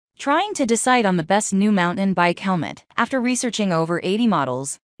Trying to decide on the best new mountain bike helmet. After researching over 80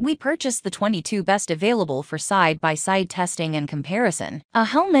 models, we purchased the 22 best available for side-by-side testing and comparison. A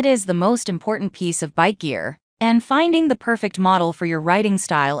helmet is the most important piece of bike gear, and finding the perfect model for your riding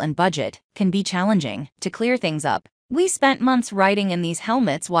style and budget can be challenging. To clear things up, we spent months riding in these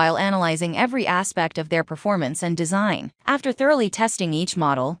helmets while analyzing every aspect of their performance and design. After thoroughly testing each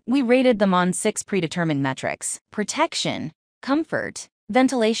model, we rated them on 6 predetermined metrics: protection, comfort,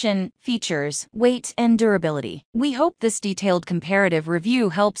 ventilation, features, weight, and durability. We hope this detailed comparative review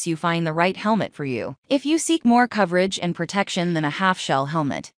helps you find the right helmet for you. If you seek more coverage and protection than a half-shell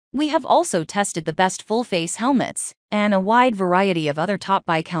helmet, we have also tested the best full-face helmets and a wide variety of other top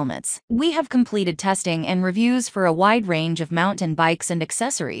bike helmets. We have completed testing and reviews for a wide range of mountain bikes and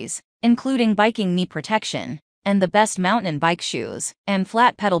accessories, including biking knee protection, and the best mountain bike shoes and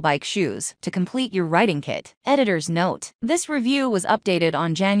flat pedal bike shoes to complete your riding kit. Editor's note: this review was updated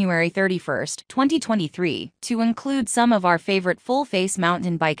on January 31st, 2023 to include some of our favorite full-face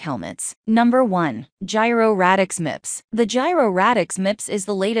mountain bike helmets. Number 1. Giro Radix MIPS. The Giro Radix MIPS is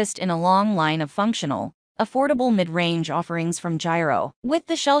the latest in a long line of functional, affordable mid-range offerings from Giro. With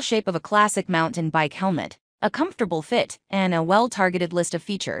the shell shape of a classic mountain bike helmet, a comfortable fit, and a well-targeted list of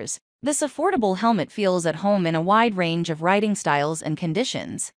features, this affordable helmet feels at home in a wide range of riding styles and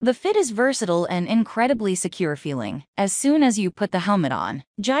conditions. The fit is versatile and incredibly secure feeling. As soon as you put the helmet on,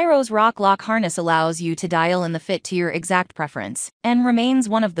 Giro's Rock Lock harness allows you to dial in the fit to your exact preference, and remains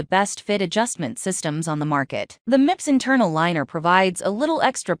one of the best fit adjustment systems on the market. The MIPS internal liner provides a little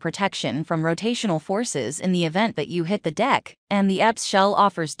extra protection from rotational forces in the event that you hit the deck, and the EPS shell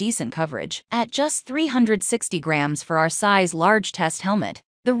offers decent coverage. At just 360 grams for our size large test helmet,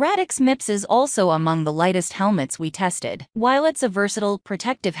 the Radix MIPS is also among the lightest helmets we tested. While it's a versatile,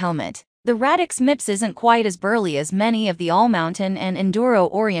 protective helmet, the Radix MIPS isn't quite as burly as many of the all-mountain and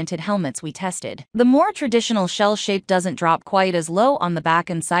enduro-oriented helmets we tested. The more traditional shell shape doesn't drop quite as low on the back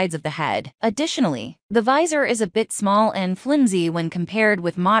and sides of the head. Additionally, the visor is a bit small and flimsy when compared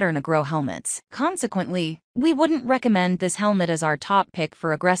with modern aggro helmets. Consequently, we wouldn't recommend this helmet as our top pick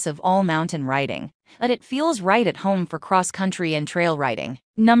for aggressive all-mountain riding, but it feels right at home for cross-country and trail riding.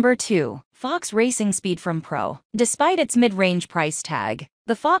 Number 2. Fox Racing Speedframe Pro. Despite its mid-range price tag,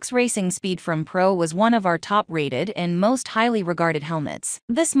 the Fox Racing Speedframe Pro was one of our top-rated and most highly regarded helmets.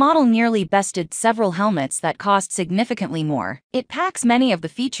 This model nearly bested several helmets that cost significantly more. It packs many of the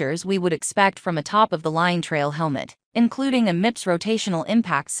features we would expect from a top-of-the-line trail helmet, including a MIPS rotational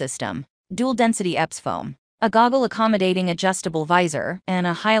impact system, dual-density EPS foam, a goggle-accommodating adjustable visor, and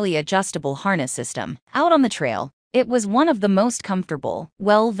a highly adjustable harness system. Out on the trail, it was one of the most comfortable,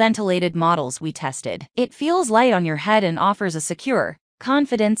 well-ventilated models we tested. It feels light on your head and offers a secure,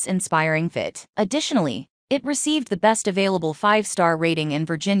 confidence-inspiring fit. Additionally, it received the best available 5-star rating in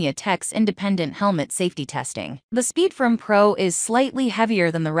Virginia Tech's independent helmet safety testing. The Speedframe Pro is slightly heavier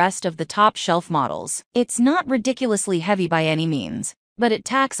than the rest of the top-shelf models. It's not ridiculously heavy by any means, but it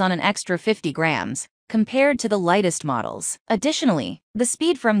tacks on an extra 50 grams, compared to the lightest models. Additionally, the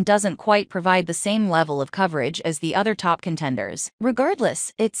Speedframe doesn't quite provide the same level of coverage as the other top contenders.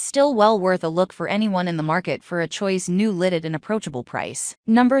 Regardless, it's still well worth a look for anyone in the market for a choice new lit at an approachable price.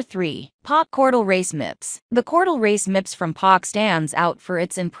 Number 3. POC Kortal Race MIPS. The Kortal Race MIPS from POC stands out for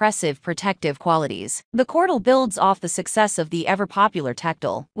its impressive protective qualities. The Kortal builds off the success of the ever-popular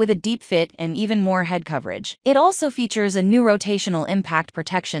Tactile, with a deep fit and even more head coverage. It also features a new rotational impact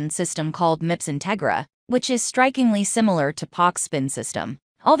protection system called MIPS Integra, which is strikingly similar to POC's spin system,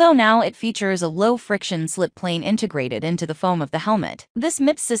 although now it features a low-friction slip plane integrated into the foam of the helmet. This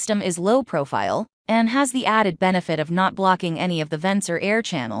MIPS system is low-profile and has the added benefit of not blocking any of the vents or air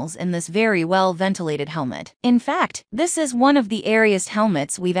channels in this very well-ventilated helmet. In fact, this is one of the airiest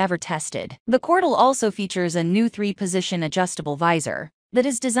helmets we've ever tested. The Kortal also features a new 3-position adjustable visor that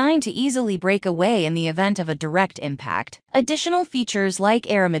is designed to easily break away in the event of a direct impact. Additional features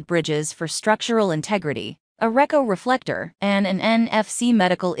like aramid bridges for structural integrity, a Reco reflector, and an NFC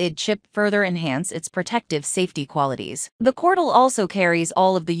medical ID chip further enhance its protective safety qualities. The Kortal also carries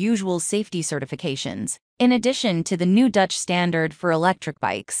all of the usual safety certifications, in addition to the new Dutch standard for electric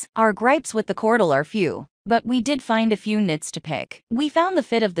bikes. Our gripes with the Kortal are few, but we did find a few nits to pick. We found the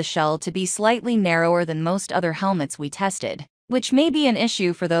fit of the shell to be slightly narrower than most other helmets we tested, which may be an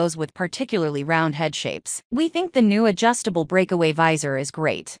issue for those with particularly round head shapes. We think the new adjustable breakaway visor is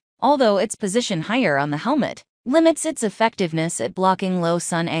great, although its position higher on the helmet limits its effectiveness at blocking low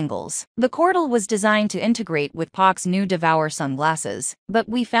sun angles. The Kortal was designed to integrate with POC's new Devour sunglasses, but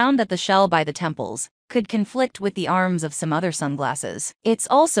we found that the shell by the temples could conflict with the arms of some other sunglasses. It's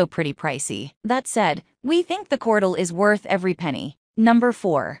also pretty pricey. That said, we think the Kortal is worth every penny. Number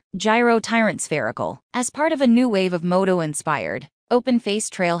 4. Giro Tyrant Spherical. As part of a new wave of moto-inspired, open-face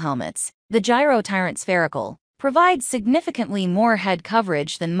trail helmets, the Giro Tyrant Spherical provides significantly more head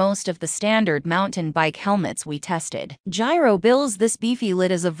coverage than most of the standard mountain bike helmets we tested. Giro bills this beefy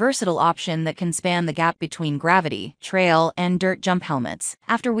lid as a versatile option that can span the gap between gravity, trail, and dirt jump helmets.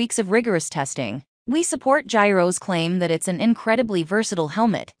 After weeks of rigorous testing, we support Giro's claim that it's an incredibly versatile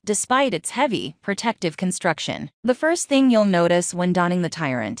helmet, despite its heavy, protective construction. The first thing you'll notice when donning the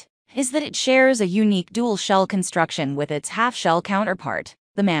Tyrant is that it shares a unique dual-shell construction with its half-shell counterpart,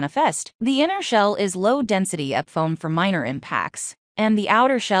 the Manifest. The inner shell is low-density EPS foam for minor impacts, and the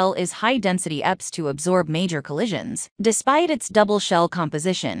outer shell is high-density EPS to absorb major collisions. Despite its double-shell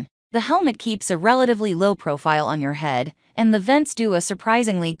composition, the helmet keeps a relatively low profile on your head, and the vents do a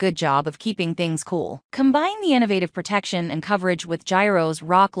surprisingly good job of keeping things cool. Combine the innovative protection and coverage with Giro's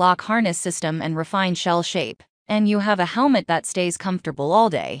Rock Lock harness system and refined shell shape, and you have a helmet that stays comfortable all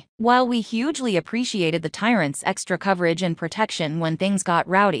day. While we hugely appreciated the Tyrant's extra coverage and protection when things got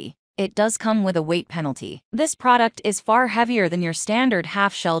rowdy, it does come with a weight penalty. This product is far heavier than your standard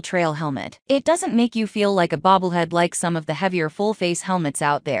half-shell trail helmet. It doesn't make you feel like a bobblehead like some of the heavier full-face helmets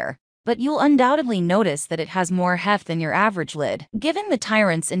out there, but you'll undoubtedly notice that it has more heft than your average lid. Given the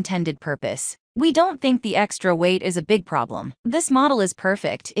Tyrant's intended purpose, we don't think the extra weight is a big problem. This model is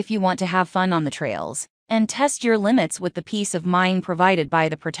perfect if you want to have fun on the trails and test your limits with the peace of mind provided by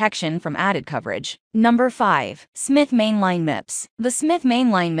the protection from added coverage. Number 5. Smith Mainline MIPS. The Smith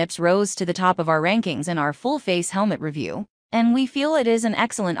Mainline MIPS rose to the top of our rankings in our full-face helmet review, and we feel it is an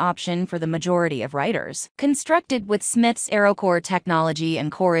excellent option for the majority of riders. Constructed with Smith's AeroCore technology and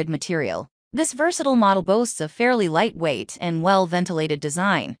Corid material, this versatile model boasts a fairly lightweight and well-ventilated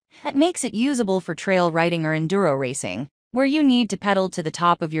design that makes it usable for trail riding or enduro racing, where you need to pedal to the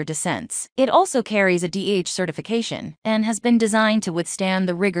top of your descents. It also carries a DH certification and has been designed to withstand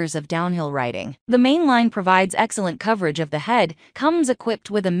the rigors of downhill riding. The Mainline provides excellent coverage of the head, comes equipped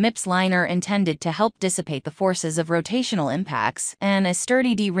with a MIPS liner intended to help dissipate the forces of rotational impacts, and a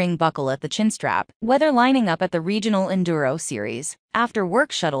sturdy D-ring buckle at the chin strap. Whether lining up at the regional enduro series, after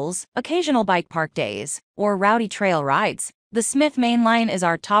work shuttles, occasional bike park days, or rowdy trail rides, the Smith Mainline is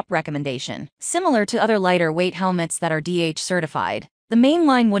our top recommendation. Similar to other lighter weight helmets that are DH certified, the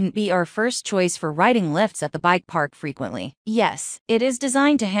Mainline wouldn't be our first choice for riding lifts at the bike park frequently. Yes, it is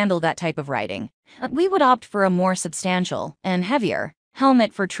designed to handle that type of riding, but we would opt for a more substantial and heavier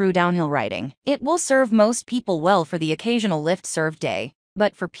helmet for true downhill riding. It will serve most people well for the occasional lift-served day,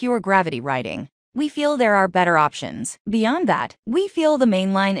 but for pure gravity riding, we feel there are better options. Beyond that, we feel the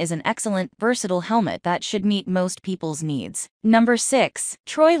Mainline is an excellent, versatile helmet that should meet most people's needs. Number 6.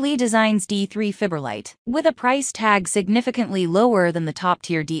 Troy Lee Designs D3 Fiberlite. With a price tag significantly lower than the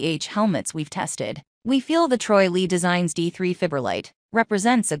top-tier DH helmets we've tested, we feel the Troy Lee Designs D3 Fiberlite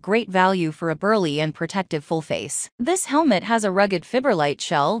represents a great value for a burly and protective full face. This helmet has a rugged Fiberlite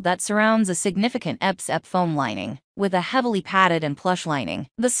shell that surrounds a significant EPS foam lining, with a heavily padded and plush lining.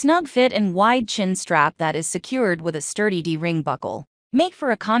 The snug fit and wide chin strap that is secured with a sturdy D-ring buckle make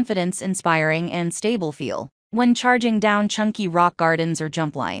for a confidence-inspiring and stable feel when charging down chunky rock gardens or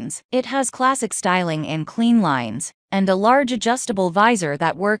jump lines. It has classic styling and clean lines, and a large adjustable visor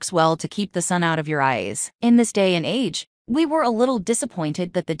that works well to keep the sun out of your eyes. In this day and age, we were a little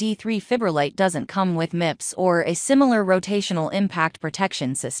disappointed that the D3 Fiberlite doesn't come with MIPS or a similar rotational impact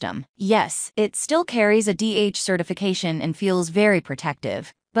protection system. Yes, it still carries a DH certification and feels very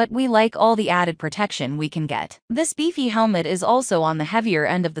protective, but we like all the added protection we can get. This beefy helmet is also on the heavier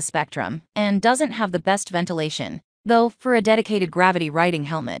end of the spectrum and doesn't have the best ventilation, though for a dedicated gravity riding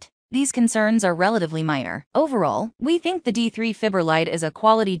helmet, these concerns are relatively minor. Overall, we think the D3 Fiberlite is a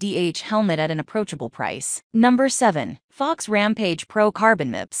quality DH helmet at an approachable price. Number 7. Fox Rampage Pro Carbon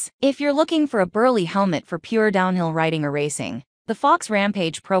MIPS. If you're looking for a burly helmet for pure downhill riding or racing, the Fox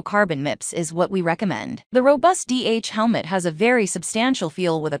Rampage Pro Carbon MIPS is what we recommend. The robust DH helmet has a very substantial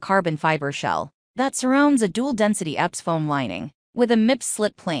feel with a carbon fiber shell that surrounds a dual-density EPS foam lining, with a MIPS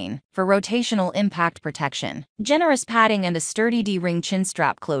slit plane for rotational impact protection. Generous padding and a sturdy D-ring chin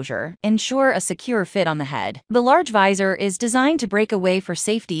strap closure ensure a secure fit on the head. The large visor is designed to break away for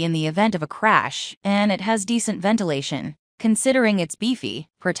safety in the event of a crash, and it has decent ventilation, considering its beefy,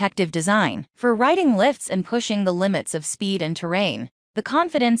 protective design. For riding lifts and pushing the limits of speed and terrain, the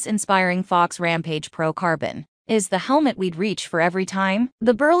confidence-inspiring Fox Rampage Pro Carbon is the helmet we'd reach for every time.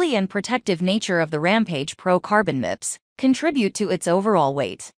 The burly and protective nature of the Rampage Pro Carbon MIPS contribute to its overall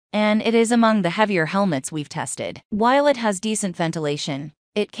weight, and it is among the heavier helmets we've tested. While it has decent ventilation,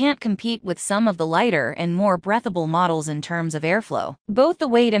 It can't compete with some of the lighter and more breathable models in terms of airflow. Both the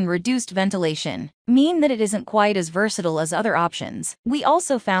weight and reduced ventilation mean that it isn't quite as versatile as other options. We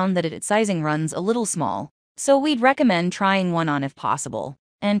also found that its sizing runs a little small, so we'd recommend trying one on if possible,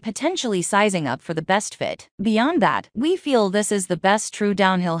 and potentially sizing up for the best fit. Beyond that, we feel this is the best true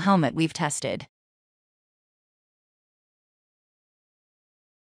downhill helmet we've tested.